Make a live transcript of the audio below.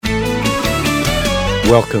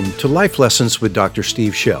Welcome to Life Lessons with Dr.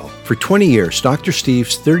 Steve Shell. For 20 years, Dr.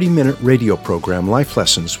 Steve's 30-minute radio program, Life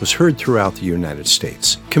Lessons, was heard throughout the United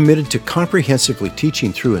States. Committed to comprehensively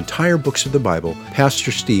teaching through entire books of the Bible,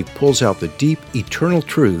 Pastor Steve pulls out the deep, eternal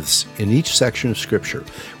truths in each section of Scripture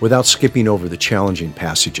without skipping over the challenging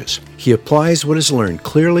passages. He applies what is learned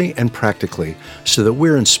clearly and practically so that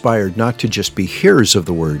we're inspired not to just be hearers of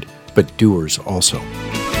the Word, but doers also.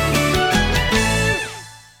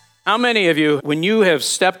 How many of you, when you have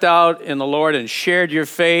stepped out in the Lord and shared your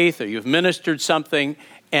faith, or you've ministered something,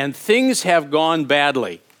 and things have gone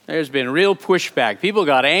badly, there's been real pushback, people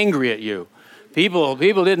got angry at you, people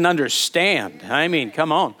didn't understand, I mean,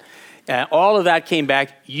 come on. All of that came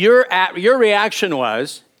back, your reaction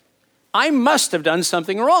was, I must have done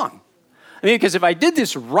something wrong. I mean, because if I did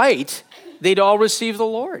this right, they'd all receive the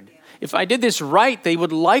Lord. If I did this right, they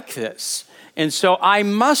would like this. And so I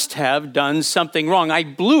must have done something wrong. I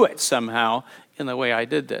blew it somehow in the way I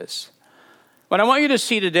did this. What I want you to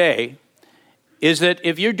see today is that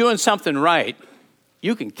if you're doing something right,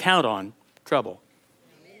 you can count on trouble.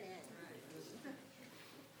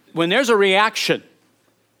 When there's a reaction,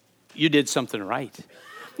 you did something right.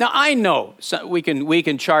 Now, I know we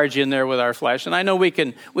can charge in there with our flesh, and I know we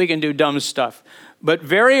can do dumb stuff. But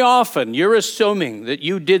very often, you're assuming that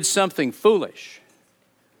you did something foolish,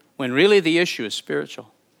 when really the issue is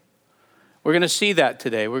spiritual. We're going to see that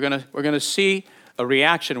today. We're going to see a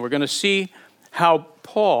reaction. We're going to see how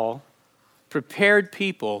Paul prepared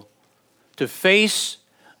people to face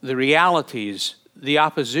the realities, the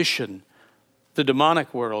opposition, the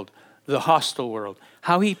demonic world, the hostile world,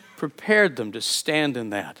 how he prepared them to stand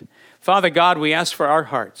in that. Father God, we ask for our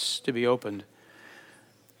hearts to be opened.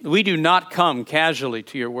 We do not come casually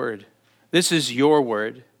to your word. This is your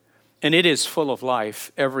word. And it is full of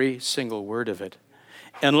life, every single word of it.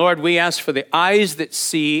 And Lord, we ask for the eyes that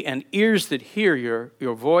see and ears that hear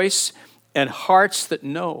your voice and hearts that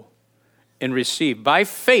know and receive. By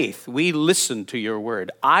faith, we listen to your word.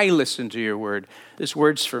 I listen to your word. This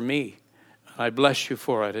word's for me. I bless you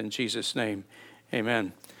for it in Jesus' name. Amen.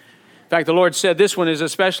 In fact, the Lord said this one is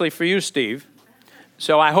especially for you, Steve.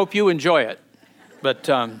 So I hope you enjoy it. But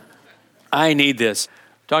I need this.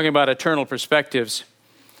 Talking about eternal perspectives.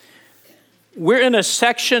 We're in a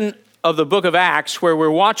section of the book of Acts where we're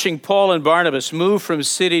watching Paul and Barnabas move from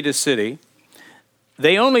city to city.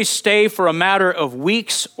 They only stay for a matter of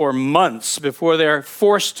weeks or months before they're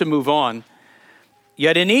forced to move on.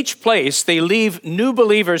 Yet in each place, they leave new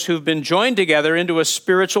believers who've been joined together into a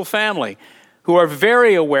spiritual family, who are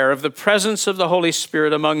very aware of the presence of the Holy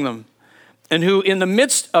Spirit among them, and who, in the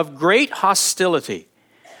midst of great hostility,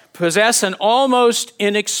 possess an almost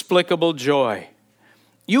inexplicable joy.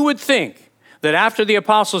 You would think that after the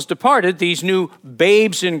apostles departed, these new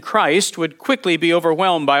babes in Christ would quickly be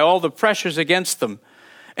overwhelmed by all the pressures against them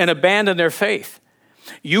and abandon their faith.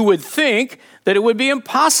 You would think that it would be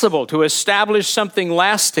impossible to establish something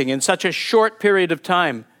lasting in such a short period of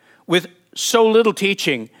time with so little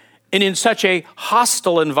teaching and in such a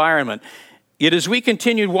hostile environment. Yet as we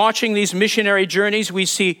continued watching these missionary journeys, we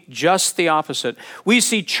see just the opposite. We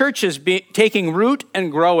see churches taking root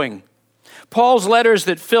and growing. Paul's letters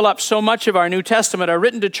that fill up so much of our New Testament are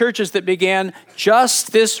written to churches that began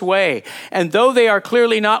just this way. And though they are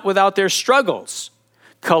clearly not without their struggles,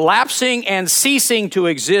 collapsing and ceasing to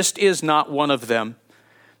exist is not one of them.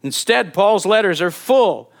 Instead, Paul's letters are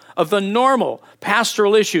full of the normal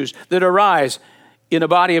pastoral issues that arise in a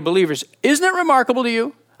body of believers. Isn't it remarkable to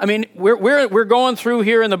you? I mean, we're going through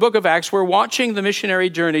here in the book of Acts, we're watching the missionary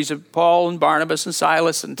journeys of Paul and Barnabas and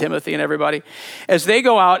Silas and Timothy and everybody as they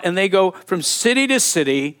go out and they go from city to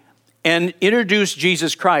city and introduce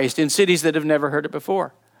Jesus Christ in cities that have never heard it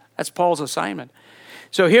before. That's Paul's assignment.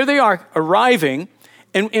 So here they are arriving,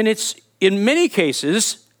 and it's in many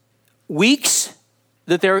cases weeks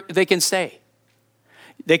that they can stay.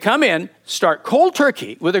 They come in, start cold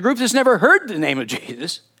turkey with a group that's never heard the name of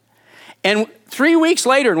Jesus. And 3 weeks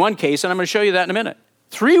later, in one case, and I'm going to show you that in a minute,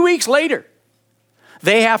 3 weeks later,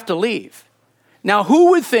 they have to leave. Now,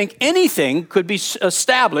 who would think anything could be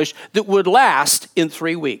established that would last in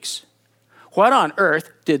 3 weeks? What on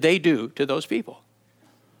earth did they do to those people?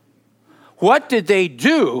 What did they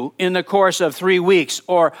do in the course of 3 weeks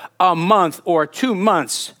or a month or 2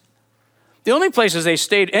 months? The only places they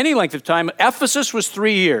stayed any length of time, Ephesus was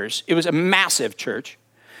 3 years. It was a massive church.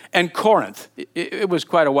 And Corinth, it was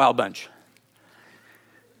quite a wild bunch.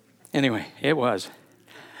 Anyway, it was.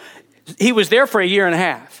 He was there for 1.5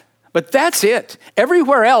 years. But that's it.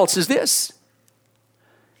 Everywhere else is this.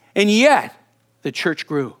 And yet, the church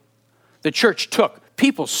grew. The church took.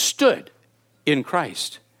 People stood in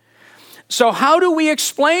Christ. So how do we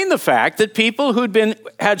explain the fact that people who'd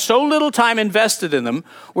had so little time invested in them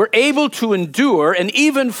were able to endure and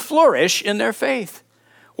even flourish in their faith?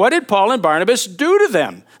 What did Paul and Barnabas do to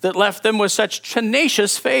them that left them with such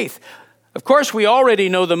tenacious faith? Of course, we already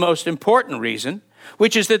know the most important reason,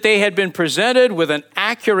 which is that they had been presented with an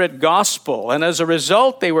accurate gospel, and as a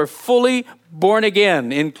result, they were fully born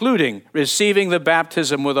again, including receiving the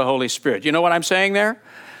baptism with the Holy Spirit. You know what I'm saying there?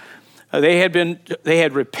 They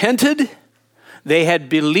had repented. They had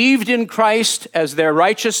believed in Christ as their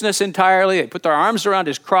righteousness entirely. They put their arms around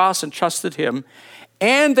his cross and trusted him.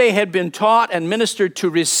 And they had been taught and ministered to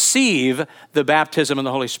receive the baptism in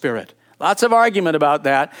the Holy Spirit. Lots of argument about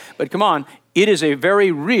that, but come on, it is a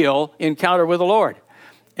very real encounter with the Lord.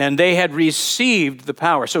 And they had received the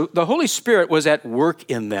power. So the Holy Spirit was at work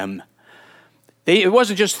in them. It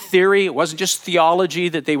wasn't just theory, it wasn't just theology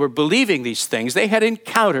that they were believing these things. They had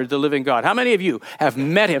encountered the living God. How many of you have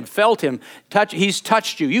met him, felt him, he's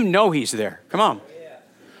touched you? You know he's there. Come on.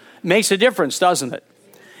 Makes a difference, doesn't it?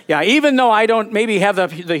 Yeah, even though I don't maybe have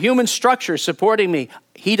the human structure supporting me,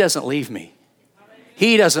 he doesn't leave me.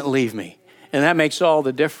 He doesn't leave me. And that makes all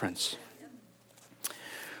the difference.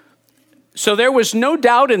 So there was no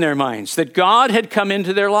doubt in their minds that God had come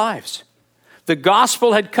into their lives. The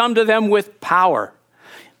gospel had come to them with power.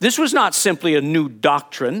 This was not simply a new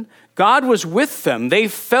doctrine. God was with them. They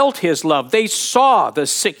felt his love. They saw the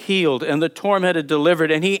sick healed and the tormented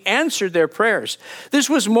delivered, and he answered their prayers. This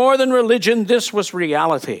was more than religion. This was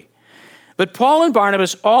reality. But Paul and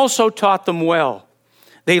Barnabas also taught them well.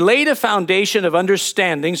 They laid a foundation of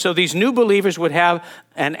understanding so these new believers would have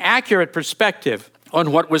an accurate perspective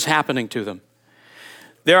on what was happening to them.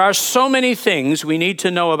 There are so many things we need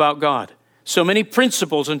to know about God. So many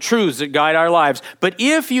principles and truths that guide our lives. But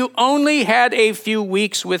if you only had a few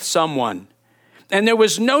weeks with someone, and there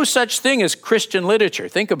was no such thing as Christian literature,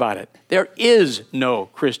 think about it. There is no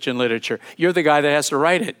Christian literature. You're the guy that has to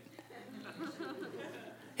write it.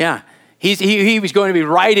 Yeah, he was going to be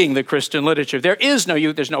writing the Christian literature. There's no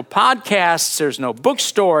podcasts, there's no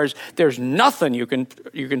bookstores, there's nothing you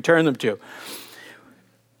can turn them to.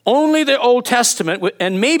 Only the Old Testament,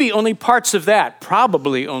 and maybe only parts of that,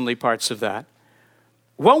 probably only parts of that.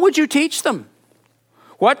 What would you teach them?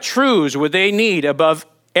 What truths would they need above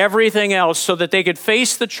everything else so that they could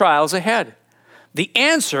face the trials ahead? The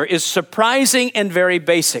answer is surprising and very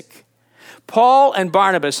basic. Paul and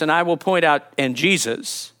Barnabas, and I will point out, and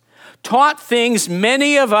Jesus, taught things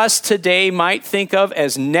many of us today might think of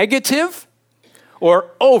as negative or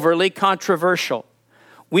overly controversial.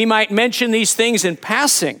 We might mention these things in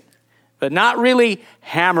passing, but not really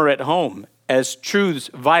hammer it home as truths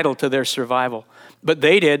vital to their survival. But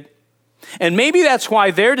they did. And maybe that's why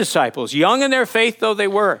their disciples, young in their faith though they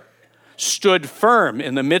were, stood firm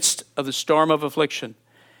in the midst of the storm of affliction.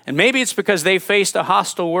 And maybe it's because they faced a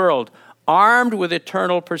hostile world, armed with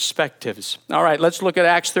eternal perspectives. All right, let's look at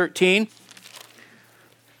Acts 13.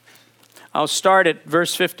 I'll start at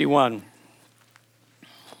verse 51.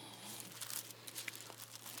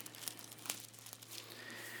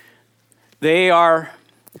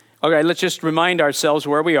 Okay, let's just remind ourselves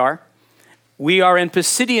where we are. We are in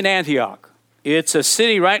Pisidian Antioch. It's a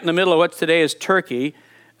city right in the middle of what today is Turkey,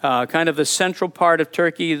 kind of the central part of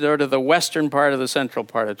Turkey, or to the western part of the central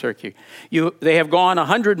part of Turkey. They have gone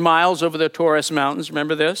 100 miles over the Taurus Mountains,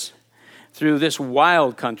 remember this? Through this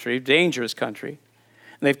wild country, dangerous country.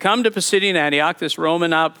 And they've come to Pisidian Antioch, this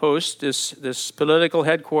Roman outpost, this political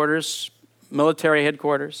headquarters, military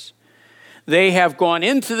headquarters. They have gone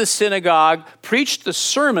into the synagogue, preached the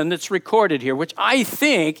sermon that's recorded here, which I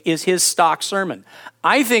think is his stock sermon.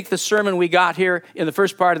 I think the sermon we got here in the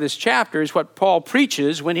first part of this chapter is what Paul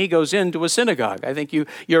preaches when he goes into a synagogue. I think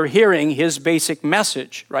you're hearing his basic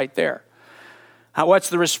message right there. What's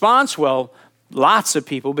the response? Well, lots of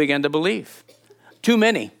people began to believe. Too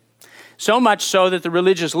many. So much so that the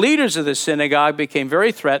religious leaders of the synagogue became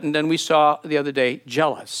very threatened, and we saw the other day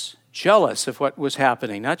jealous of what was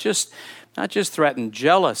happening. Not just threatened,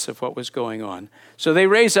 jealous of what was going on. So they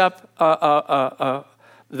raise up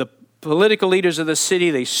the political leaders of the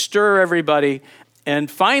city. They stir everybody. And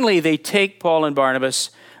finally, they take Paul and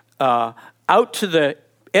Barnabas out to the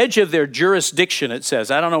edge of their jurisdiction, it says.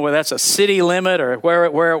 I don't know whether that's a city limit or where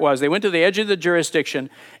it was. They went to the edge of the jurisdiction,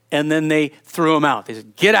 and then they threw them out. They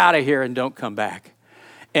said, get out of here and don't come back.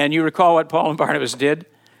 And you recall what Paul and Barnabas did?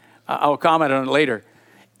 I'll comment on it later.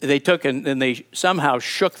 They took and they somehow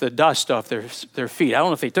shook the dust off their feet. I don't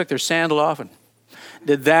know if they took their sandal off and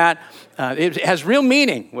did that. It has real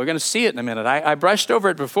meaning. We're going to see it in a minute. I brushed over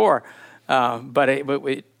it before, but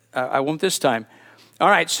I won't this time. All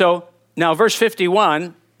right, so now verse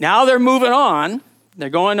 51. Now they're moving on. They're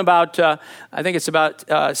going about, I think it's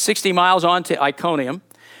about 60 miles on to Iconium.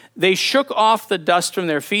 They shook off the dust from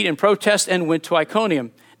their feet in protest and went to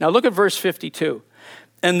Iconium. Now look at verse 52.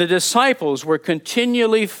 And the disciples were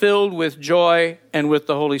continually filled with joy and with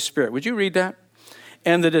the Holy Spirit. Would you read that?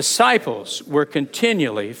 And the disciples were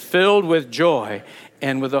continually filled with joy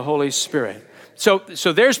and with the Holy Spirit. So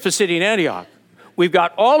there's Pisidian Antioch. We've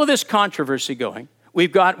got all of this controversy going.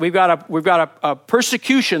 We've got a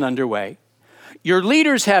persecution underway. Your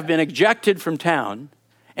leaders have been ejected from town.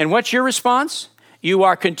 And what's your response? You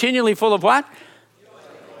are continually full of what?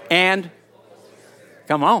 And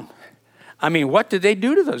come on. I mean, what did they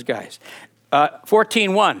do to those guys?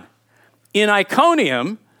 14:1. In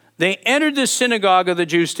Iconium, they entered the synagogue of the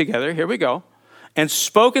Jews together. Here we go. And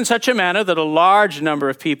spoke in such a manner that a large number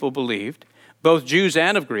of people believed, both Jews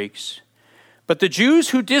and of Greeks. But the Jews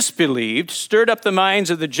who disbelieved stirred up the minds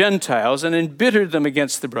of the Gentiles and embittered them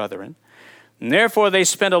against the brethren. And therefore they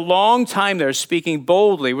spent a long time there speaking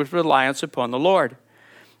boldly with reliance upon the Lord.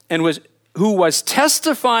 And who was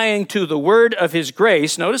testifying to the word of his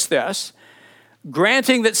grace, notice this,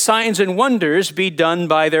 granting that signs and wonders be done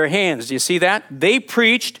by their hands. Do you see that? They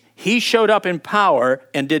preached, he showed up in power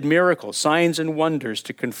and did miracles, signs and wonders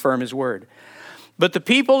to confirm his word. But the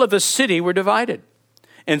people of the city were divided,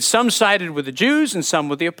 and some sided with the Jews and some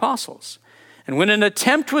with the apostles. And when an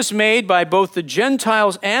attempt was made by both the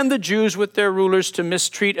Gentiles and the Jews with their rulers to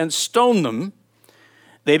mistreat and stone them,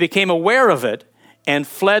 they became aware of it and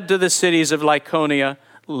fled to the cities of Lycaonia,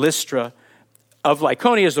 Lystra, of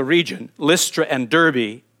Lycaonia is the region, Lystra and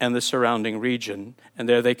Derbe and the surrounding region. And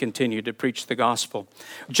there they continued to preach the gospel.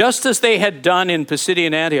 Just as they had done in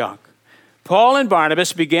Pisidian Antioch, Paul and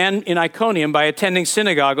Barnabas began in Iconium by attending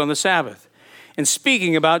synagogue on the Sabbath and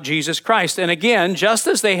speaking about Jesus Christ. And again, just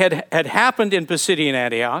as they had happened in Pisidian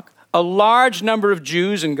Antioch, a large number of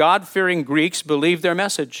Jews and God-fearing Greeks believed their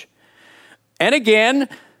message. And again,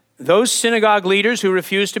 those synagogue leaders who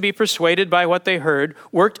refused to be persuaded by what they heard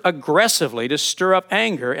worked aggressively to stir up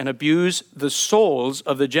anger and abuse the souls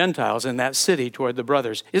of the Gentiles in that city toward the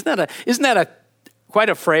brothers. Isn't that quite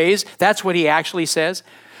a phrase? That's what he actually says.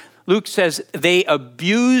 Luke says they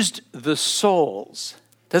abused the souls.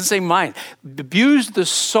 Doesn't say mind. Abused the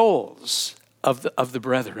souls of the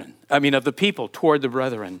brethren. Of the people toward the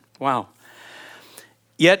brethren. Wow.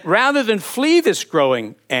 Yet rather than flee this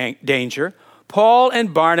growing danger, Paul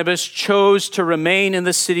and Barnabas chose to remain in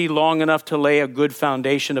the city long enough to lay a good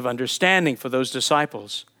foundation of understanding for those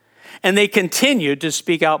disciples. And they continued to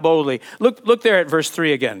speak out boldly. Look there at verse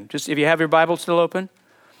 3 again. Just if you have your Bible still open.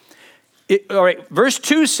 All right, verse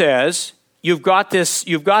 2 says, you've got this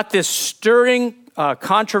stirring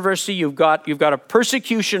controversy. You've got a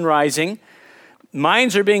persecution rising.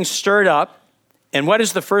 Minds are being stirred up. And what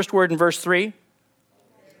is the first word in verse 3?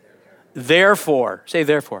 Therefore. Say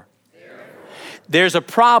therefore. There's a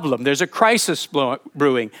problem. There's a crisis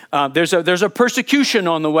brewing. There's a persecution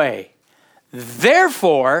on the way.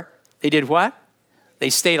 Therefore, they did what? They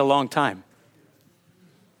stayed a long time.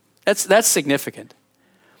 That's significant.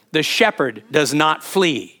 The shepherd does not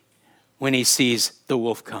flee when he sees the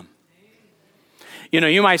wolf come.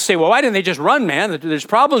 You might say, well, why didn't they just run, man? There's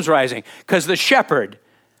problems rising. Because the shepherd,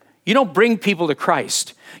 you don't bring people to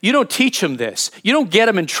Christ. You don't teach them this. You don't get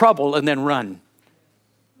them in trouble and then run.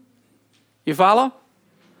 You follow?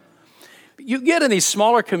 You get in these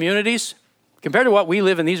smaller communities, compared to what we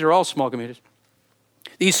live in, these are all small communities.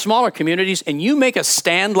 These smaller communities, and you make a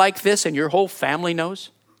stand like this and your whole family knows.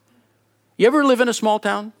 You ever live in a small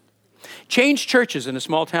town? Change churches in a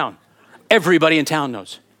small town. Everybody in town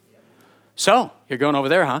knows. So, you're going over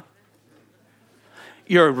there, huh?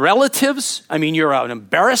 Your relatives, you're an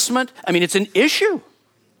embarrassment. It's an issue.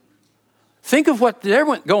 Think of what they're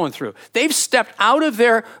going through. They've stepped out of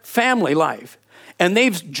their family life and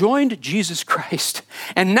they've joined Jesus Christ.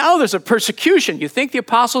 And now there's a persecution. You think the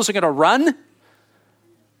apostles are going to run?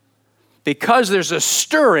 Because there's a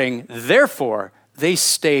stirring, therefore, they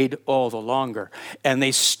stayed all the longer. And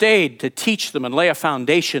they stayed to teach them and lay a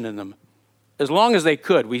foundation in them as long as they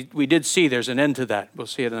could. We did see there's an end to that. We'll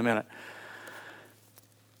see it in a minute.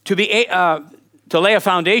 To lay a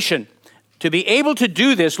foundation. To be able to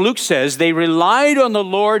do this, Luke says, they relied on the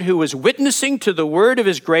Lord who was witnessing to the word of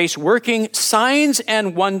his grace, working signs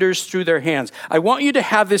and wonders through their hands. I want you to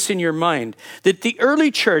have this in your mind, that the early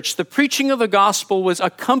church, the preaching of the gospel was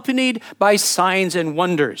accompanied by signs and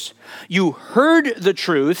wonders. You heard the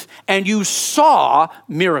truth and you saw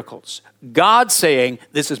miracles. God saying,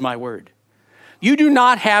 this is my word. You do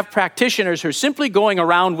not have practitioners who are simply going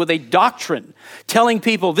around with a doctrine, telling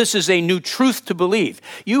people this is a new truth to believe.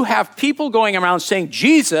 You have people going around saying,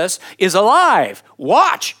 Jesus is alive.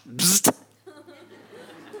 Watch. Bzzt.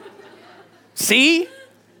 See?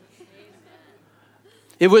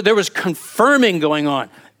 There was confirming going on.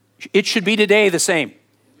 It should be today the same.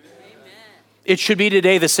 It should be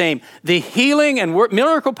today the same. The healing and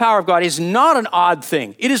miracle power of God is not an odd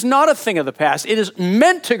thing. It is not a thing of the past. It is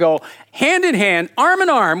meant to go hand in hand, arm in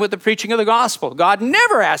arm with the preaching of the gospel. God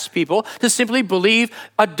never asks people to simply believe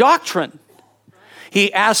a doctrine.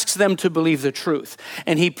 He asks them to believe the truth.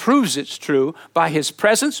 And he proves it's true by his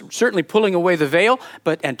presence, certainly pulling away the veil,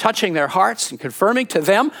 and touching their hearts and confirming to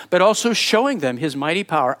them, but also showing them his mighty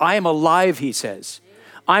power. I am alive, he says.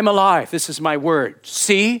 I'm alive. This is my word.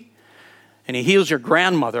 See? And he heals your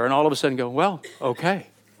grandmother, and all of a sudden go, well, okay,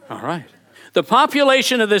 all right. The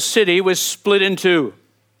population of this city was split in two.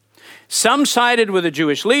 Some sided with the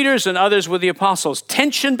Jewish leaders and others with the apostles.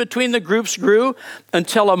 Tension between the groups grew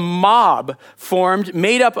until a mob formed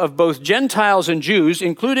made up of both Gentiles and Jews,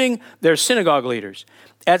 including their synagogue leaders.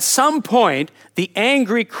 At some point, the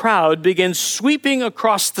angry crowd began sweeping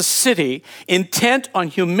across the city, intent on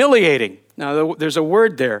humiliating. Now, there's a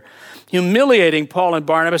word there. Humiliating Paul and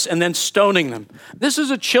Barnabas and then stoning them. This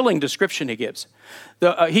is a chilling description he gives.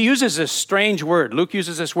 He uses this strange word. Luke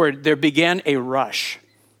uses this word. There began a rush.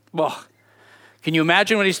 Well, can you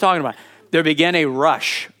imagine what he's talking about? There began a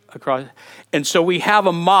rush across. And so we have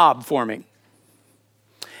a mob forming.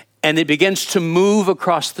 And it begins to move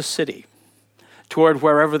across the city toward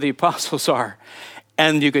wherever the apostles are.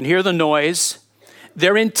 And you can hear the noise.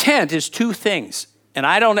 Their intent is two things. And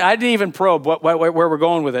I didn't even probe where we're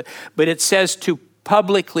going with it, but it says to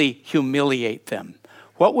publicly humiliate them.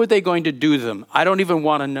 What were they going to do to them? I don't even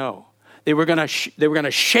want to know. They were going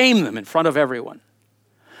to shame them in front of everyone,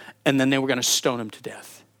 and then they were going to stone them to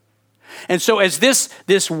death. And so as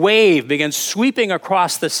this wave begins sweeping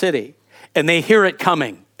across the city, and they hear it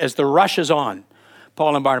coming as the rush is on,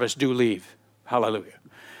 Paul and Barnabas do leave. Hallelujah.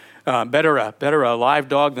 Better a live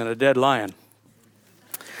dog than a dead lion.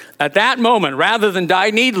 At that moment, rather than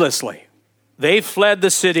die needlessly, they fled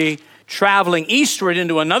the city, traveling eastward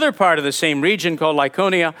into another part of the same region called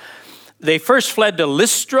Lycaonia. They first fled to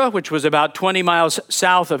Lystra, which was about 20 miles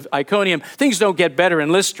south of Iconium. Things don't get better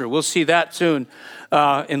in Lystra. We'll see that soon.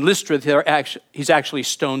 In Lystra, he's actually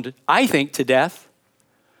stoned, I think, to death.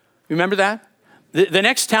 Remember that? The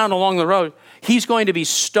next town along the road, he's going to be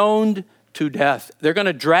stoned to death. They're going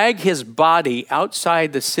to drag his body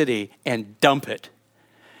outside the city and dump it.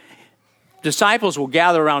 Disciples will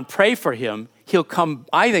gather around, pray for him. He'll come,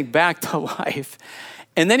 I think, back to life.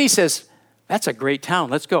 And then he says, that's a great town.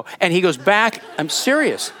 Let's go. And he goes back. I'm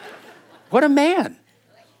serious. What a man.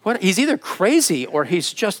 He's either crazy or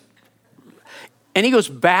he's just, and he goes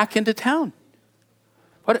back into town.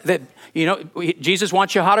 Jesus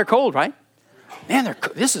wants you hot or cold, right? Man,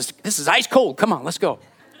 this is ice cold. Come on, let's go.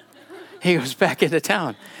 He goes back into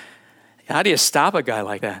town. How do you stop a guy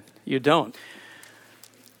like that? You don't.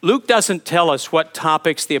 Luke doesn't tell us what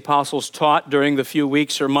topics the apostles taught during the few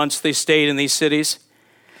weeks or months they stayed in these cities.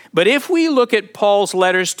 But if we look at Paul's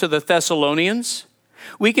letters to the Thessalonians,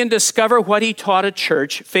 we can discover what he taught a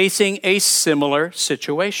church facing a similar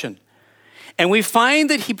situation. And we find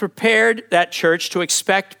that he prepared that church to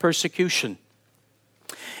expect persecution.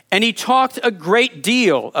 And he talked a great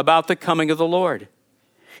deal about the coming of the Lord.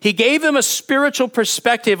 He gave them a spiritual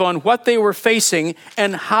perspective on what they were facing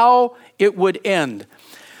and how it would end.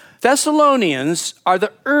 Thessalonians are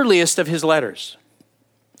the earliest of his letters.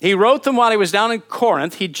 He wrote them while he was down in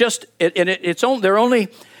Corinth. He's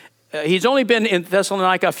only been in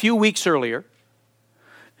Thessalonica a few weeks earlier.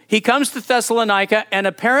 He comes to Thessalonica, and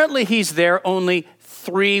apparently he's there only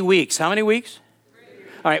 3 weeks. How many weeks? 3.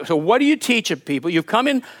 All right, so what do you teach of people? You've come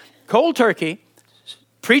in cold turkey,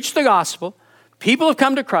 preached the gospel, people have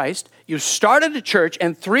come to Christ, you've started a church,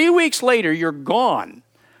 and 3 weeks later you're gone.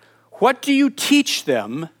 What do you teach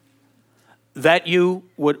them that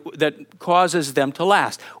causes them to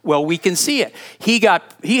last? Well, we can see it. He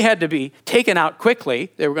had to be taken out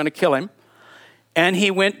quickly. They were going to kill him. And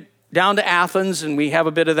he went down to Athens, and we have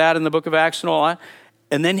a bit of that in the book of Acts and all that.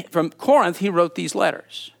 And then from Corinth, he wrote these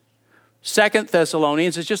letters. 2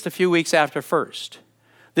 Thessalonians is just a few weeks after 1st.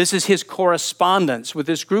 This is his correspondence with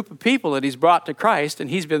this group of people that he's brought to Christ, and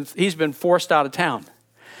he's been forced out of town.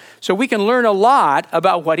 So we can learn a lot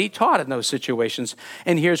about what he taught in those situations.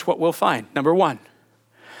 And here's what we'll find. Number 1,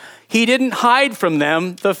 he didn't hide from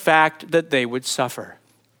them the fact that they would suffer.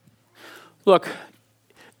 Look,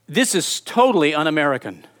 this is totally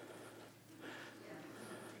un-American,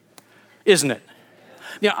 isn't it?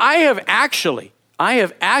 Now, I have actually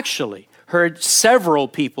heard several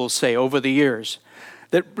people say over the years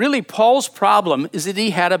that really Paul's problem is that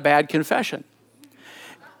he had a bad confession.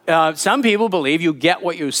 Some people believe you get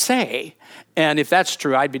what you say, And if that's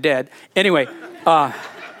true, I'd be dead. Anyway,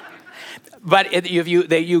 but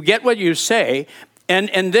you get what you say,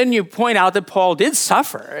 and then you point out that Paul did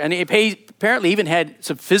suffer, and he apparently even had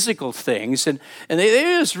some physical things, and they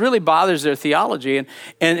just really bothers their theology,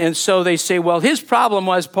 and so they say, well, his problem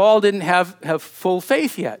was Paul didn't have full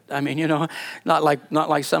faith yet. I mean, not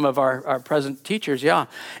like some of our present teachers, yeah,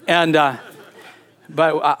 and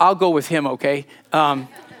but I'll go with him, okay.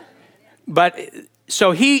 But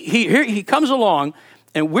so he comes along,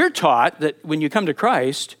 and we're taught that when you come to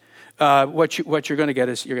Christ, what you're going to get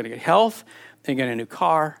is you're going to get health, and you're going to get a new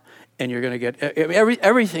car, and you're going to get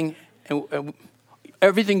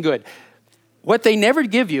everything good. What they never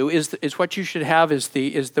give you is what you should have is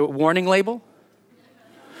the warning label,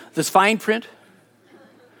 this fine print.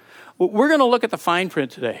 Well, we're going to look at the fine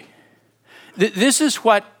print today. This is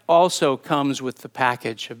what also comes with the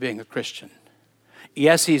package of being a Christian.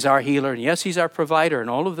 Yes, he's our healer, and yes, he's our provider, and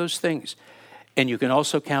all of those things. And you can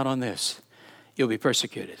also count on this. You'll be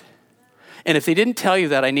persecuted. And if they didn't tell you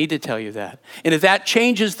that, I need to tell you that. And if that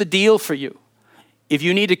changes the deal for you, if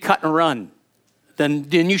you need to cut and run, then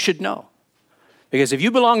you should know. Because if you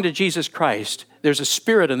belong to Jesus Christ, there's a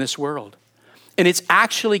spirit in this world. And it's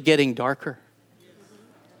actually getting darker.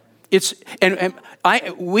 They're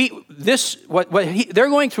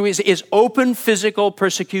going through is open physical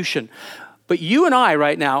persecution. But you and I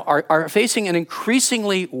right now are facing an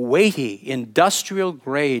increasingly weighty industrial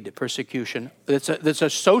grade persecution that's a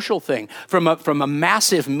social thing from a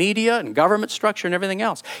massive media and government structure and everything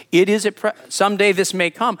else. It is someday this may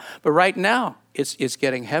come, but right now it's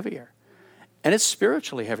getting heavier, and it's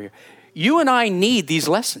spiritually heavier. You and I need these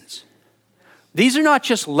lessons. These are not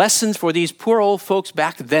just lessons for these poor old folks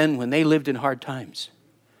back then when they lived in hard times.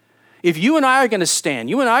 If you and I are going to stand,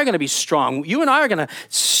 you and I are going to be strong, you and I are going to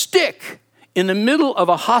stick in the middle of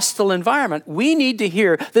a hostile environment, we need to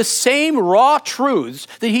hear the same raw truths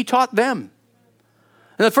that he taught them.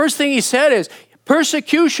 And the first thing he said is,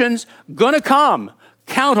 persecution's going to come.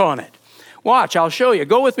 Count on it. Watch, I'll show you.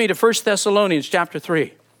 Go with me to 1 Thessalonians chapter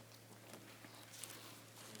 3.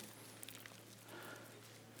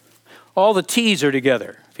 All the T's are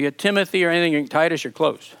together. If you get Timothy or anything, Titus, you're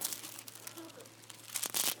close.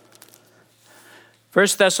 1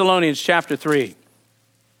 Thessalonians chapter 3.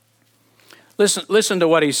 Listen to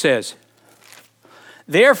what he says.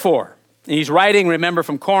 Therefore, he's writing, remember,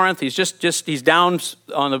 from Corinth. He's he's down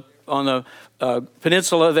on the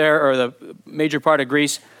peninsula there, or the major part of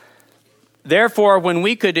Greece. Therefore, when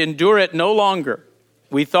we could endure it no longer,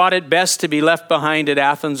 we thought it best to be left behind at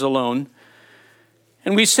Athens alone.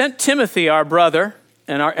 And we sent Timothy, our brother,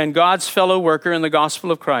 and God's fellow worker in the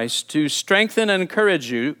gospel of Christ, to strengthen and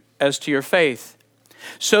encourage you as to your faith,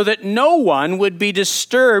 so that no one would be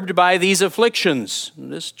disturbed by these afflictions,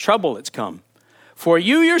 this trouble that's come. For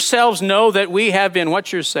you yourselves know that we have been,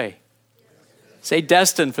 what's your say? Say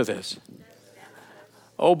destined for this.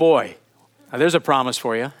 Oh boy, now there's a promise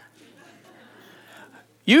for you.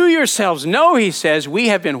 You yourselves know, he says, we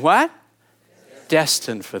have been what?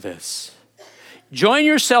 Destined for this. Join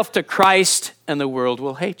yourself to Christ and the world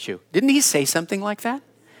will hate you. Didn't he say something like that?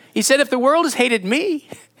 He said, if the world has hated me,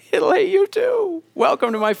 it'll hate you too.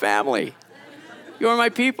 Welcome to my family. You're my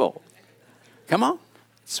people. Come on.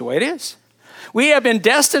 That's the way it is. We have been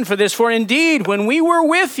destined for this, for indeed, when we were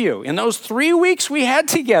with you, in those 3 weeks we had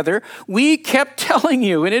together, we kept telling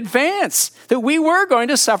you in advance that we were going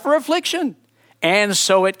to suffer affliction. And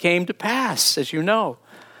so it came to pass, as you know.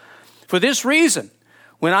 For this reason,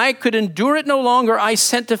 when I could endure it no longer, I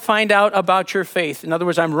sent to find out about your faith. In other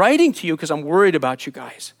words, I'm writing to you because I'm worried about you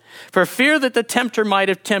guys, for fear that the tempter might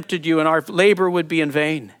have tempted you and our labor would be in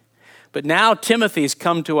vain. But now Timothy's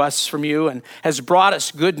come to us from you and has brought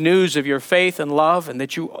us good news of your faith and love, and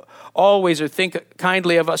that you always think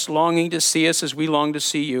kindly of us, longing to see us as we long to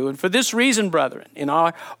see you. And for this reason, brethren, in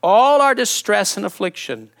all our distress and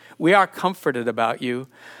affliction, we are comforted about you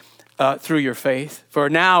through your faith. For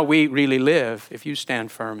now we really live if you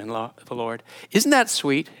stand firm in the Lord. Isn't that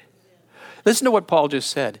sweet? Listen to what Paul just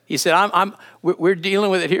said. He said, we're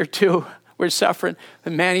dealing with it here too. We're suffering.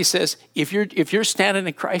 And man, he says, if you're standing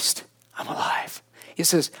in Christ, I'm alive. He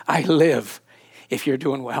says, I live if you're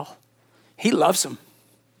doing well. He loves them.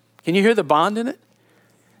 Can you hear the bond in it?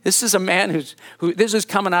 This is a man who this is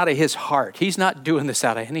coming out of his heart. He's not doing this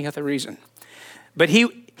out of any other reason. But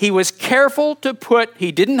he was careful to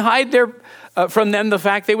he didn't hide from them the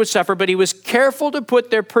fact they would suffer, but he was careful to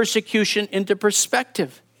put their persecution into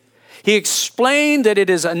perspective. He explained that it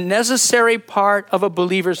is a necessary part of a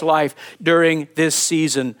believer's life during this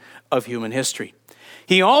season of human history.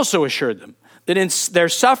 He also assured them that their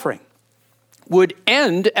suffering would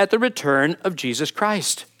end at the return of Jesus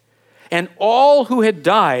Christ. and all who had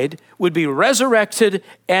died would be resurrected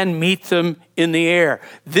and meet them in the air.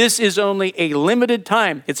 This is only a limited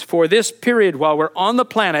time. It's for this period while we're on the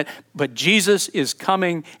planet, but Jesus is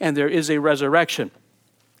coming and there is a resurrection.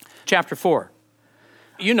 Chapter 4.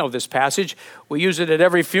 You know this passage. We use it at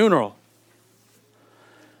every funeral.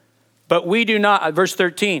 But we do not, verse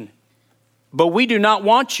 13, but we do not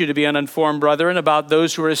want you to be uninformed, brethren, about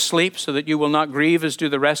those who are asleep, so that you will not grieve as do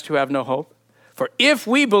the rest who have no hope. For if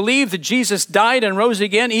we believe that Jesus died and rose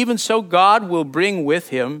again, even so God will bring with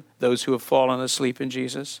him those who have fallen asleep in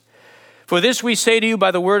Jesus. For this we say to you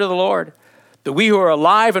by the word of the Lord, that we who are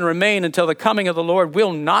alive and remain until the coming of the Lord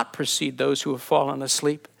will not precede those who have fallen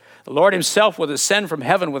asleep. The Lord himself will descend from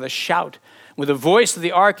heaven with a shout, with the voice of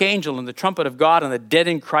the archangel and the trumpet of God, and the dead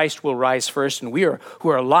in Christ will rise first. And we who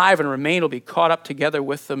are alive and remain will be caught up together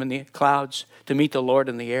with them in the clouds to meet the Lord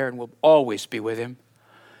in the air, and will always be with him.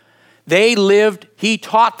 They lived, he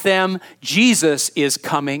taught them, Jesus is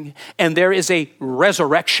coming, and there is a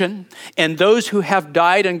resurrection. And those who have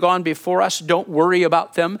died and gone before us, don't worry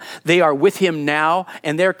about them. They are with him now,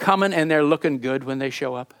 and they're coming, and they're looking good when they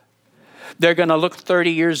show up. They're going to look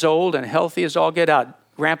 30 years old and healthy as all get out.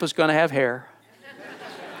 Grandpa's going to have hair.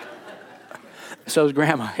 So is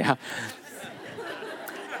Grandma, yeah.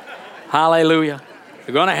 Hallelujah.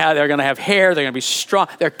 They're going to have hair. They're going to be strong.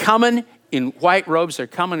 They're coming in white robes. They're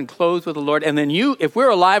coming and clothed with the Lord. And then if we're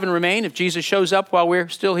alive and remain, if Jesus shows up while we're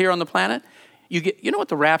still here on the planet, you know what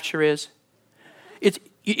the rapture is?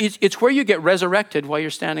 It's where you get resurrected while you're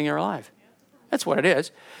standing there alive. That's what it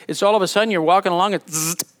is. It's all of a sudden you're walking along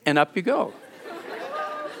and up you go.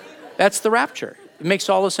 That's the rapture. It makes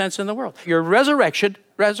all the sense in the world. You're resurrected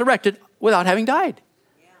without having died.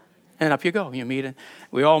 And up you go. You meet, and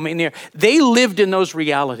we all meet in the air. They lived in those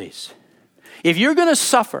realities. If you're going to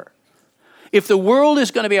suffer, if the world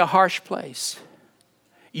is going to be a harsh place,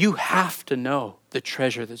 you have to know the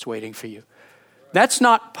treasure that's waiting for you. That's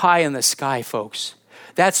not pie in the sky, folks.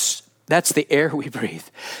 That's the air we breathe.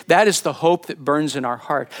 That is the hope that burns in our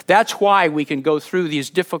heart. That's why we can go through these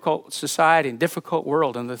difficult society and difficult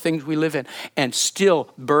world and the things we live in and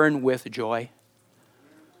still burn with joy.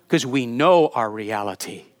 Because we know our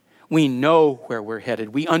reality. We know where we're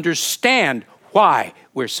headed. We understand why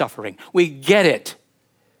we're suffering. We get it.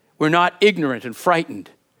 We're not ignorant and frightened.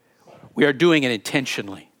 We are doing it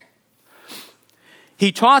intentionally.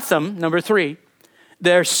 He taught them, number 3,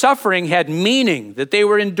 their suffering had meaning, that they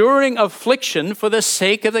were enduring affliction for the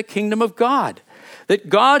sake of the kingdom of God, that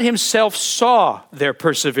God himself saw their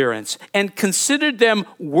perseverance and considered them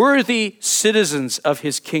worthy citizens of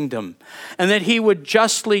his kingdom, and that he would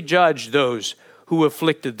justly judge those who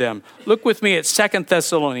afflicted them. Look with me at 2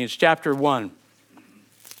 Thessalonians chapter 1.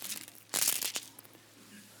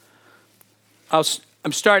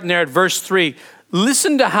 I'm starting there at verse 3.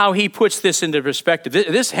 Listen to how he puts this into perspective.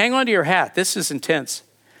 Hang on to your hat. This is intense.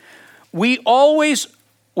 We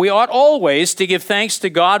ought always to give thanks to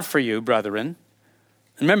God for you, brethren.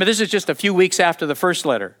 Remember, this is just a few weeks after the first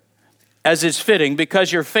letter, as is fitting,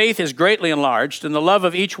 because your faith is greatly enlarged, and the love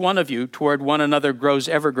of each one of you toward one another grows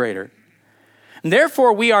ever greater. And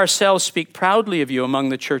therefore, we ourselves speak proudly of you among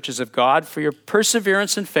the churches of God for your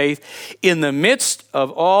perseverance and faith in the midst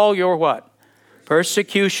of all your what?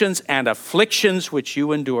 Persecutions and afflictions which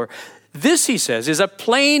you endure. This, he says, is a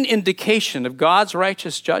plain indication of God's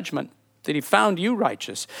righteous judgment, that he found you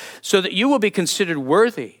righteous, so that you will be considered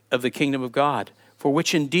worthy of the kingdom of God, for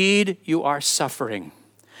which indeed you are suffering.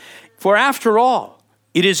 For after all,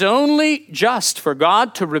 it is only just for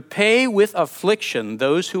God to repay with affliction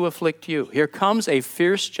those who afflict you. Here comes a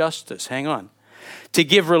fierce justice. Hang on. To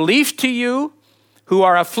give relief to you who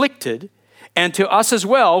are afflicted, and to us as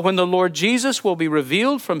well, when the Lord Jesus will be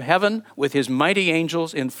revealed from heaven with his mighty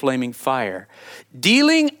angels in flaming fire,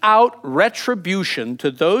 dealing out retribution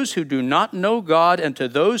to those who do not know God and to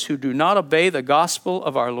those who do not obey the gospel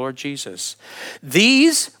of our Lord Jesus.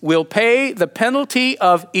 These will pay the penalty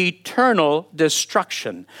of eternal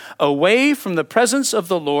destruction away from the presence of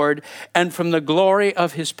the Lord and from the glory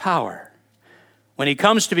of his power, when he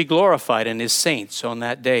comes to be glorified in his saints on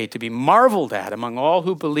that day, to be marveled at among all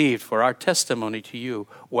who believed, for our testimony to you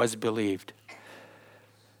was believed.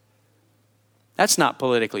 That's not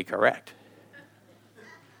politically correct.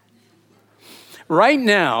 Right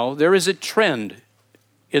now, there is a trend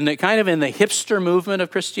in the hipster movement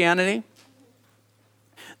of Christianity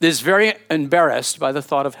that's very embarrassed by the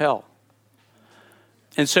thought of hell.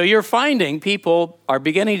 And so you're finding people are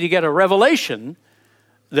beginning to get a revelation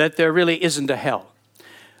that there really isn't a hell.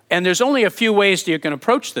 And there's only a few ways that you can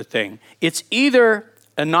approach the thing. It's either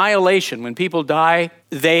annihilation. When people die,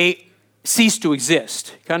 they cease to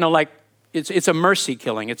exist. Kind of like it's a mercy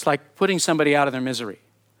killing. It's like putting somebody out of their misery.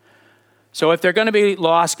 So if they're going to be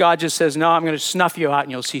lost, God just says, no, I'm going to snuff you out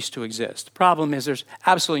and you'll cease to exist. The problem is there's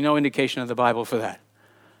absolutely no indication of the Bible for that.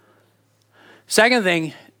 Second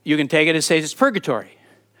thing, you can take it and say it's purgatory.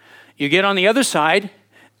 You get on the other side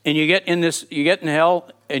and you get in hell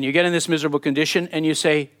and you get in this miserable condition and you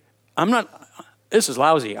say, this is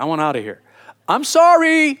lousy. I want out of here. I'm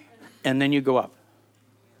sorry. And then you go up.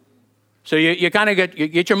 So you kind of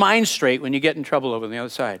get your mind straight when you get in trouble over on the other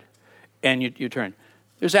side and you turn.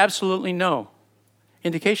 There's absolutely no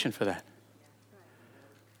indication for that.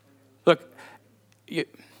 Look,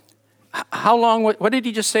 how long, what did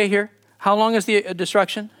he just say here? How long is the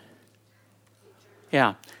destruction?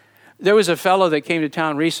 Yeah. There was a fellow that came to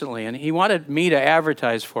town recently, and he wanted me to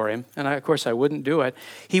advertise for him, and of course I wouldn't do it.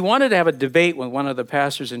 He wanted to have a debate with one of the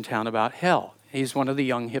pastors in town about hell. He's one of the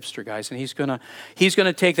young hipster guys, and he's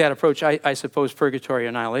gonna take that approach, I suppose, purgatory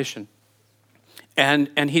annihilation.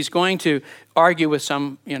 And he's going to argue with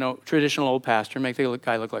some, traditional old pastor, make the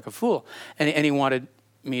guy look like a fool. And he wanted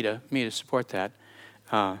me to support that.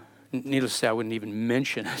 Needless to say, I wouldn't even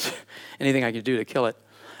mention it. Anything I could do to kill it.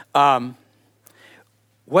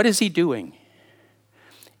 What is he doing?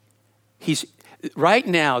 Right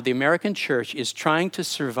now, the American church is trying to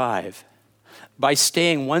survive by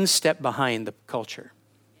staying one step behind the culture.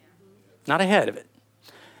 Not ahead of it.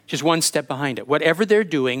 Just one step behind it. Whatever they're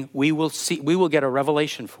doing, we will get a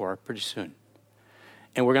revelation for pretty soon.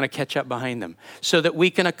 And we're going to catch up behind them so that we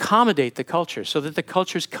can accommodate the culture, so that the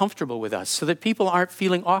culture is comfortable with us, so that people aren't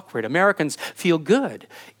feeling awkward. Americans feel good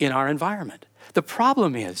in our environment. The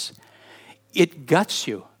problem is, it guts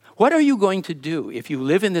you. What are you going to do if you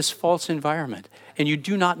live in this false environment and you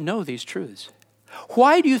do not know these truths?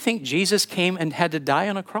 Why do you think Jesus came and had to die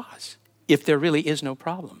on a cross if there really is no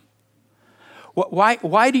problem?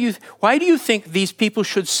 Why do you think these people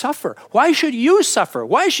should suffer? Why should you suffer?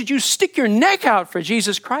 Why should you stick your neck out for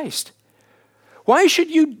Jesus Christ? Why should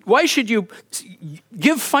you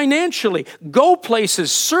give financially, go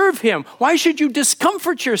places, serve him? Why should you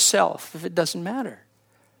discomfort yourself if it doesn't matter?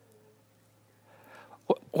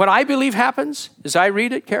 What I believe happens, as I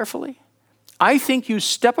read it carefully, I think you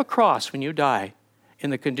step across when you die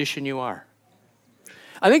in the condition you are.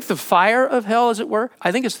 I think the fire of hell, as it were,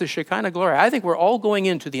 I think it's the Shekinah glory. I think we're all going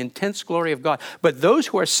into the intense glory of God. But those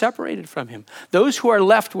who are separated from him, those who are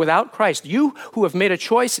left without Christ, you who have made a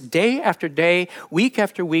choice day after day, week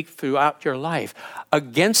after week throughout your life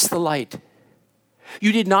against the light,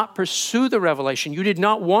 you did not pursue the revelation. You did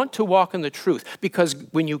not want to walk in the truth because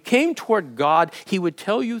when you came toward God, he would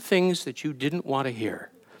tell you things that you didn't want to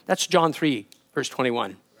hear. That's John 3, verse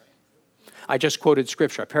 21. I just quoted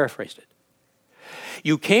scripture. I paraphrased it.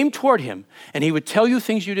 You came toward him, and he would tell you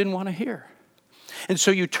things you didn't want to hear. And so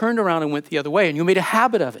you turned around and went the other way, and you made a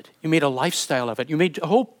habit of it. You made a lifestyle of it. You made a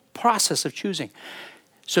whole process of choosing.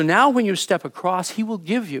 So now when you step across, he will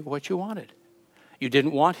give you what you wanted. You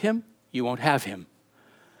didn't want him, you won't have him.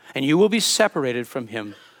 And you will be separated from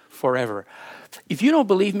him forever. If you don't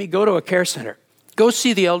believe me, go to a care center. Go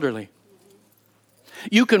see the elderly.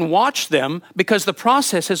 You can watch them because the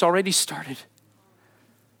process has already started.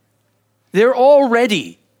 They're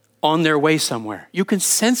already on their way somewhere. You can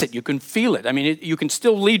sense it. You can feel it. I mean, you can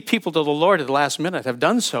still lead people to the Lord at the last minute. Have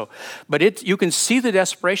done so. But you can see the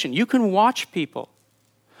desperation. You can watch people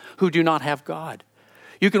who do not have God.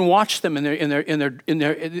 You can watch them in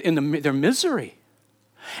their misery.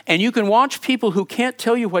 And you can watch people who can't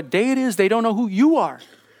tell you what day it is. They don't know who you are.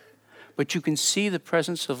 But you can see the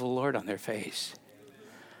presence of the Lord on their face.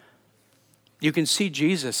 You can see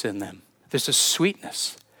Jesus in them. There's a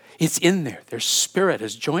sweetness. It's in there. Their spirit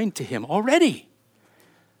is joined to him already.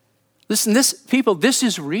 Listen, this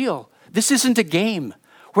is real. This isn't a game.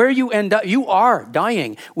 Where you end up, you are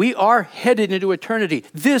dying. We are headed into eternity.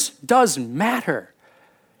 This does matter.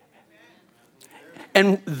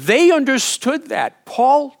 And they understood that.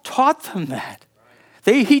 Paul taught them that.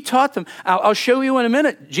 He taught them. I'll show you in a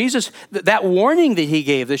minute. Jesus, that warning that he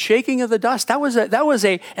gave, the shaking of the dust, that was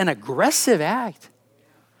an aggressive act.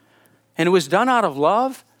 And it was done out of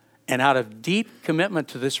love and out of deep commitment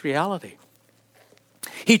to this reality.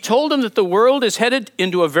 He told them that the world is headed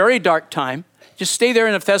into a very dark time. Just stay there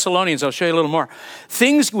in the Thessalonians. I'll show you a little more.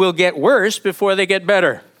 Things will get worse before they get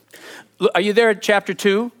better. Are you there at chapter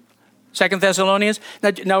 2, 2 Thessalonians?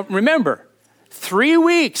 Now remember, 3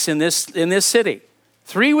 weeks in this city.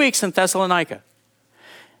 3 weeks in Thessalonica.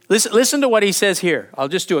 Listen to what he says here. I'll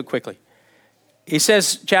just do it quickly. He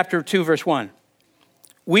says, chapter 2, verse 1.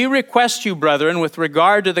 We request you, brethren, with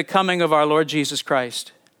regard to the coming of our Lord Jesus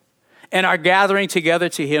Christ and are gathering together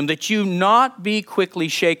to him, that you not be quickly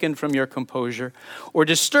shaken from your composure or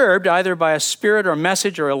disturbed either by a spirit or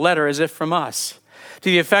message or a letter as if from us, to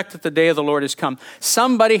the effect that the day of the Lord has come.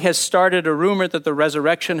 Somebody has started a rumor that the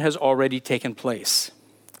resurrection has already taken place.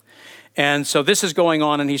 And so this is going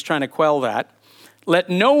on, and he's trying to quell that. Let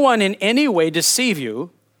no one in any way deceive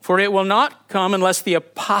you, for it will not come unless the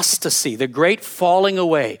apostasy, the great falling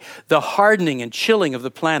away, the hardening and chilling of the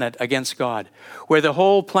planet against God, where the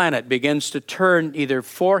whole planet begins to turn either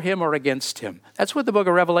for him or against him. That's what the book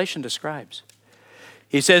of Revelation describes.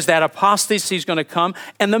 He says that apostasy is going to come,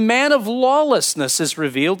 and the man of lawlessness is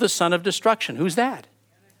revealed, the son of destruction. Who's that?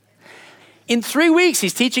 In 3 weeks,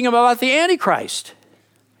 he's teaching about the Antichrist.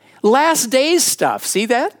 Last days stuff. See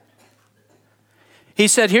that? He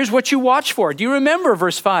said, here's what you watch for. Do you remember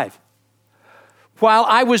verse 5? While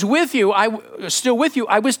I was with you, I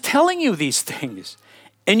was telling you these things.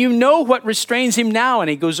 And you know what restrains him now. And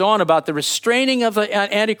he goes on about the restraining of the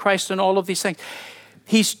Antichrist and all of these things.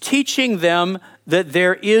 He's teaching them that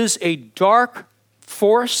there is a dark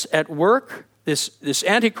force at work, this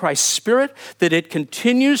Antichrist spirit, that it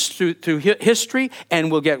continues through history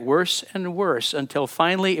and will get worse and worse until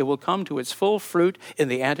finally it will come to its full fruit in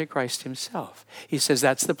the Antichrist himself. He says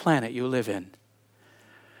that's the planet you live in.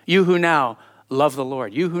 You who now love the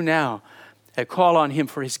Lord, you who now call on him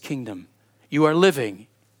for his kingdom, you are living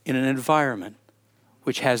in an environment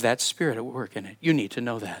which has that spirit at work in it. You need to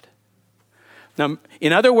know that. Now,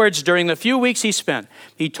 in other words, during the few weeks he spent,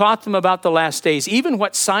 he taught them about the last days, even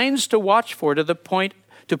what signs to watch for to point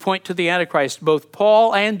to the Antichrist. Both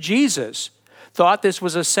Paul and Jesus thought this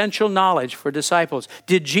was essential knowledge for disciples.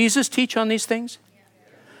 Did Jesus teach on these things?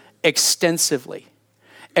 Extensively.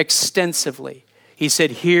 Extensively. He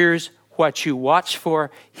said, here's what you watch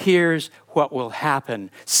for. Here's what will happen.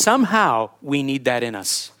 Somehow we need that in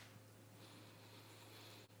us.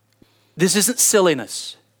 This isn't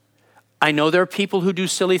silliness. I know there are people who do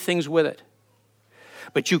silly things with it.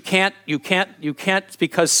 But you can't,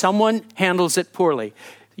 because someone handles it poorly,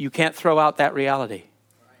 you can't throw out that reality.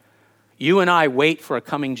 You and I wait for a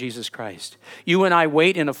coming Jesus Christ. You and I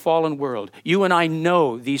wait in a fallen world. You and I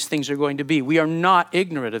know these things are going to be. We are not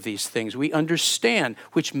ignorant of these things. We understand,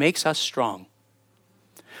 which makes us strong.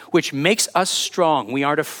 Which makes us strong. We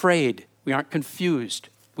aren't afraid. We aren't confused.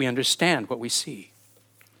 We understand what we see.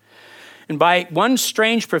 And by one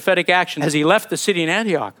strange prophetic action, as he left the city in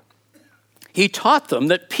Antioch, he taught them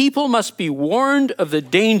that people must be warned of the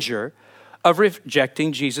danger of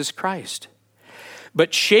rejecting Jesus Christ.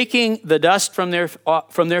 But shaking the dust from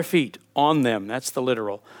their feet on them, that's the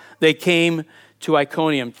literal, they came to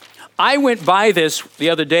Iconium. I went by this the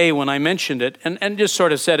other day when I mentioned it and just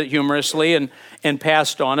sort of said it humorously and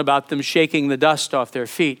passed on about them shaking the dust off their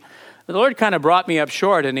feet. The Lord kind of brought me up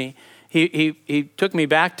short, and He took me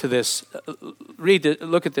back to this.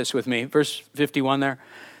 Look at this with me, verse 51 there.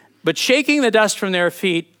 But shaking the dust from their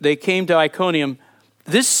feet, they came to Iconium.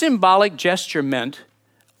 This symbolic gesture meant,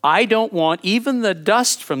 I don't want even the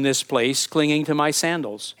dust from this place clinging to my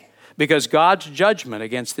sandals, because God's judgment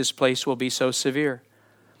against this place will be so severe.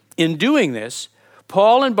 In doing this,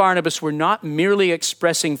 Paul and Barnabas were not merely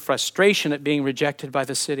expressing frustration at being rejected by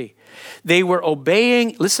the city. They were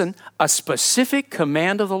obeying, listen, a specific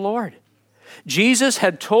command of the Lord. Jesus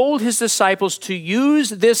had told his disciples to use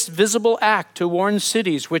this visible act to warn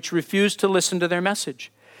cities which refused to listen to their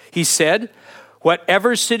message. He said,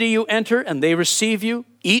 whatever city you enter and they receive you,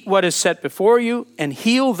 eat what is set before you and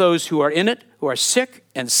heal those who are in it, who are sick,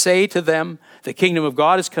 and say to them, the kingdom of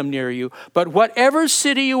God has come near you. But whatever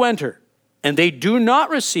city you enter and they do not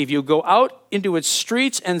receive you, go out into its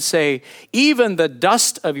streets and say, even the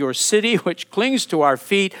dust of your city which clings to our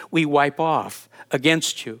feet, we wipe off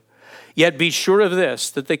against you. Yet be sure of this,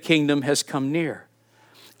 that the kingdom has come near.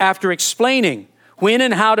 After explaining when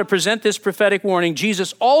and how to present this prophetic warning,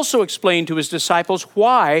 Jesus also explained to his disciples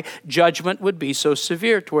why judgment would be so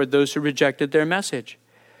severe toward those who rejected their message.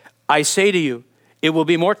 I say to you, it will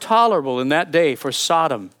be more tolerable in that day for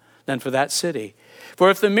Sodom than for that city. For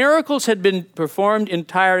if the miracles had been performed in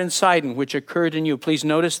Tyre and Sidon, which occurred in you, please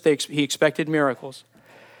notice he expected miracles,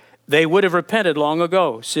 they would have repented long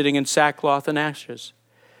ago, sitting in sackcloth and ashes.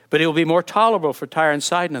 But it will be more tolerable for Tyre and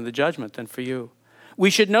Sidon in the judgment than for you. We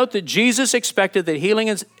should note that Jesus expected that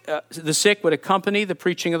healing the sick would accompany the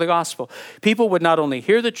preaching of the gospel. People would not only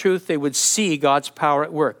hear the truth, they would see God's power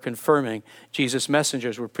at work, confirming Jesus'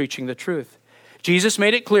 messengers were preaching the truth. Jesus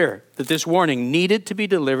made it clear that this warning needed to be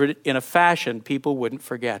delivered in a fashion people wouldn't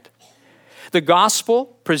forget. The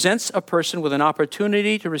gospel presents a person with an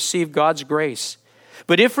opportunity to receive God's grace.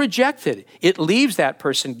 But if rejected, it leaves that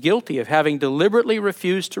person guilty of having deliberately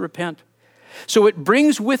refused to repent. So it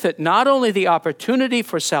brings with it not only the opportunity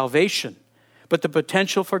for salvation, but the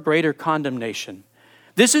potential for greater condemnation.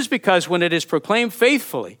 This is because when it is proclaimed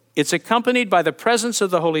faithfully, it's accompanied by the presence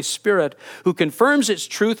of the Holy Spirit, who confirms its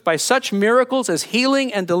truth by such miracles as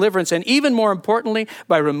healing and deliverance, and even more importantly,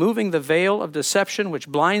 by removing the veil of deception which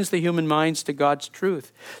blinds the human minds to God's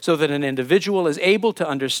truth, so that an individual is able to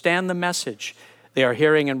understand the message they are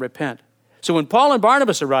hearing and repent. So when Paul and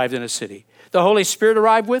Barnabas arrived in a city, the Holy Spirit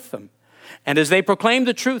arrived with them. And as they proclaimed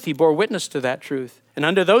the truth, he bore witness to that truth. And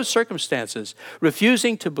under those circumstances,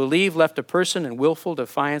 refusing to believe left a person in willful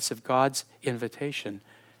defiance of God's invitation.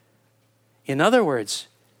 In other words,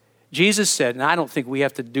 Jesus said, and I don't think we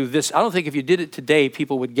have to do this. I don't think if you did it today,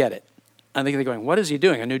 people would get it. I think they're going, what is he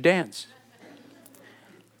doing? A new dance.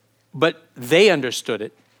 But they understood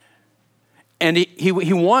it. And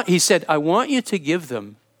he said, I want you to give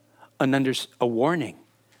them a warning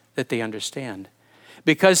that they understand.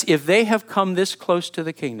 Because if they have come this close to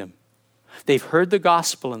the kingdom, they've heard the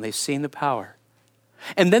gospel and they've seen the power,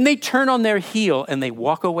 and then they turn on their heel and they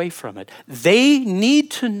walk away from it, they need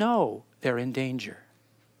to know they're in danger.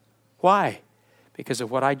 Why? Because of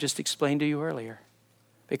what I just explained to you earlier.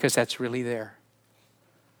 Because that's really there.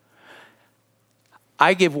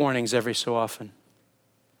 I give warnings every so often.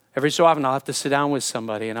 Every so often I'll have to sit down with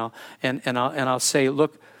somebody and I'll say,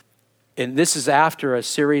 look, and this is after a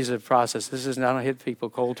series of process. This is not to hit people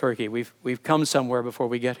cold turkey. We've come somewhere before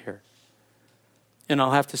we get here. And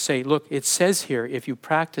I'll have to say, look, it says here, if you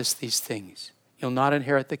practice these things, you'll not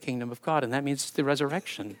inherit the kingdom of God. And that means the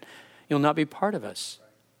resurrection. You'll not be part of us.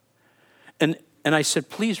 And I said,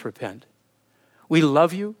 please repent. We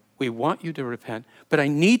love you. We want you to repent. But I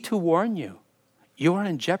need to warn you. You are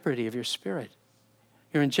in jeopardy of your spirit.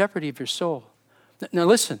 You're in jeopardy of your soul. Now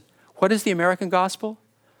listen, what is the American gospel?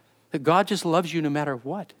 That God just loves you no matter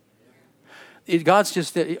what. God's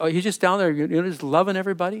just, he's just down there, just loving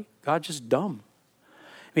everybody. God's just dumb.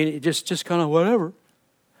 I mean, just kind of whatever.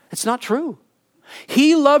 It's not true.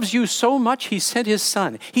 He loves you so much, he sent his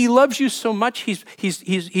son. He loves you so much,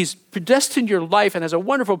 he's predestined your life and has a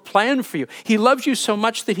wonderful plan for you. He loves you so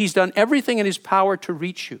much that he's done everything in his power to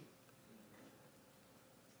reach you.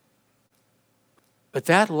 But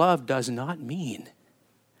that love does not mean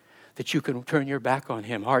that you can turn your back on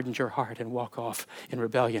him, harden your heart, and walk off in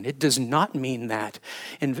rebellion. It does not mean that.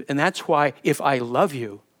 And that's why if I love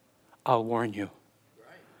you, I'll warn you.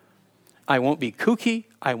 I won't be kooky.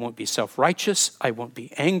 I won't be self-righteous. I won't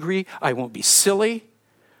be angry. I won't be silly.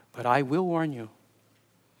 But I will warn you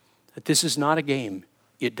that this is not a game.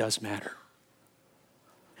 It does matter.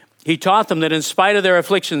 He taught them that in spite of their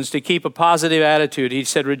afflictions, to keep a positive attitude. He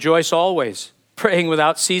said, rejoice always. Praying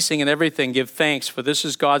without ceasing, in everything give thanks, for this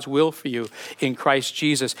is God's will for you in Christ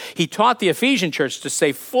Jesus. He taught the Ephesian church to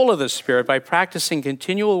stay full of the Spirit by practicing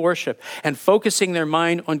continual worship and focusing their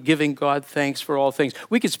mind on giving God thanks for all things.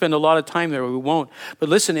 We could spend a lot of time there, we won't. But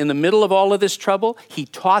listen, in the middle of all of this trouble, he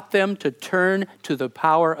taught them to turn to the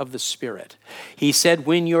power of the Spirit. He said,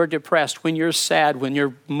 when you're depressed, when you're sad, when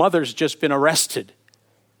your mother's just been arrested,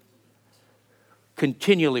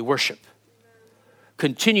 continually worship.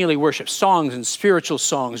 Continually worship, songs and spiritual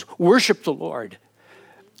songs. Worship the Lord.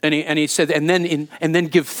 And he said, and then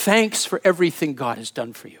give thanks for everything God has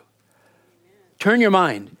done for you. Turn your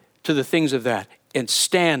mind to the things of that and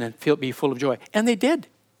stand and be full of joy. And they did.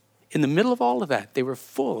 In the middle of all of that, they were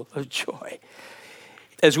full of joy.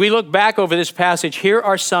 As we look back over this passage, here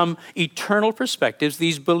are some eternal perspectives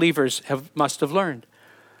these believers must have learned.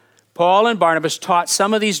 Paul and Barnabas taught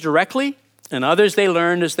some of these directly, and others they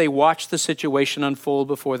learned as they watched the situation unfold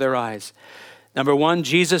before their eyes. Number one,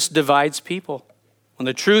 Jesus divides people. When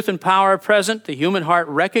the truth and power are present, the human heart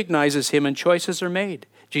recognizes him and choices are made.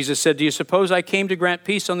 Jesus said, do you suppose I came to grant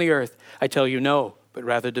peace on the earth? I tell you no, but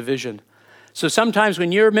rather division. So sometimes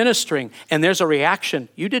when you're ministering and there's a reaction,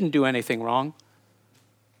 you didn't do anything wrong.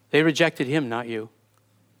 They rejected him, not you.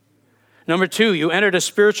 Number two, you entered a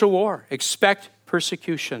spiritual war. Expect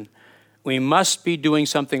persecution. We must be doing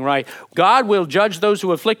something right. God will judge those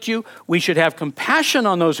who afflict you. We should have compassion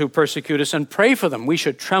on those who persecute us and pray for them. We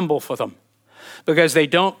should tremble for them. Because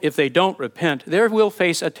if they don't repent, they will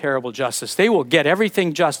face a terrible justice. They will get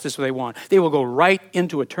everything justice they want. They will go right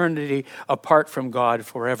into eternity apart from God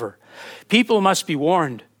forever. People must be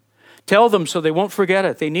warned. Tell them so they won't forget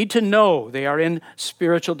it. They need to know they are in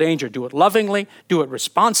spiritual danger. Do it lovingly, do it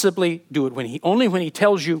responsibly, do it only when he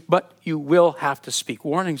tells you, but you will have to speak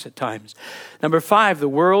warnings at times. Number five, the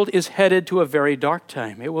world is headed to a very dark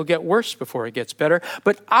time. It will get worse before it gets better,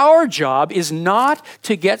 but our job is not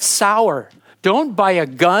to get sour. Don't buy a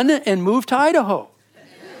gun and move to Idaho.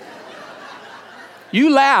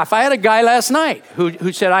 You laugh. I had a guy last night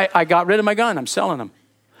who said, I got rid of my gun. I'm selling them.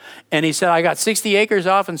 And he said, I got 60 acres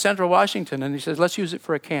off in central Washington. And he says, let's use it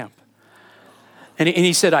for a camp. And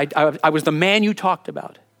he said, I was the man you talked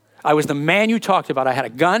about. I was the man you talked about. I had a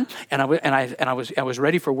gun, and I was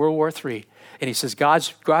ready for World War III. And he says,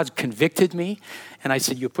 God's convicted me. And I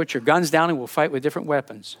said, you put your guns down and we'll fight with different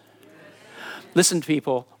weapons. Listen,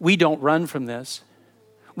 people, we don't run from this.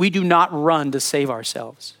 We do not run to save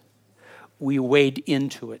ourselves. We wade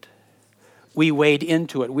into it. We wade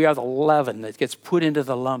into it. We are the leaven that gets put into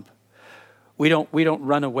the lump. We don't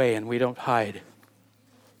run away and we don't hide.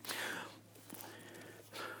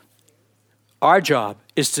 Our job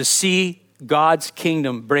is to see God's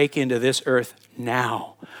kingdom break into this earth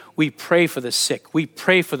now. We pray for the sick. We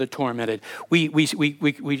pray for the tormented. We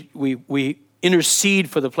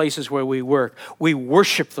intercede for the places where we work. We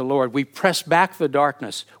worship the Lord. We press back the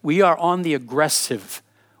darkness. We are on the aggressive.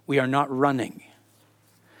 We are not running.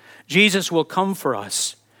 Jesus will come for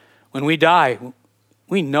us. When we die,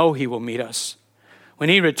 we know he will meet us. When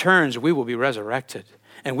he returns, we will be resurrected.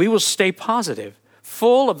 And we will stay positive,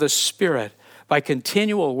 full of the Spirit, by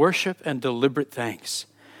continual worship and deliberate thanks.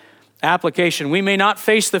 Application: we may not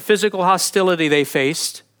face the physical hostility they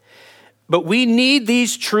faced, but we need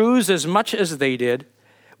these truths as much as they did.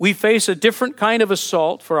 We face a different kind of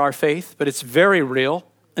assault for our faith, but it's very real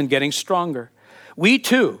and getting stronger. We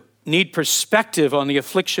too need perspective on the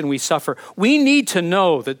affliction we suffer. We need to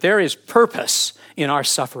know that there is purpose in our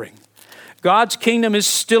suffering. God's kingdom is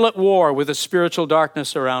still at war with the spiritual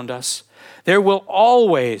darkness around us. There will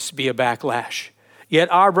always be a backlash.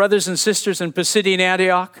 Yet our brothers and sisters in Pisidian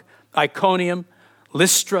Antioch, Iconium,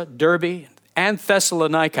 Lystra, Derbe, and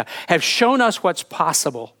Thessalonica have shown us what's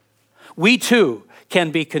possible. We too can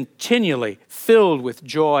be continually filled with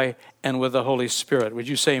joy and with the Holy Spirit. Would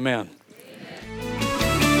you say amen?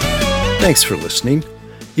 Thanks for listening.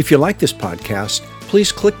 If you like this podcast,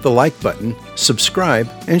 please click the like button, subscribe,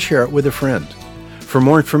 and share it with a friend. For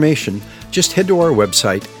more information, just head to our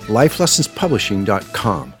website,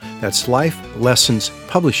 lifelessonspublishing.com. That's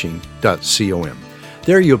lifelessonspublishing.com.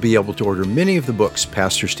 There you'll be able to order many of the books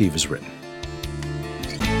Pastor Steve has written.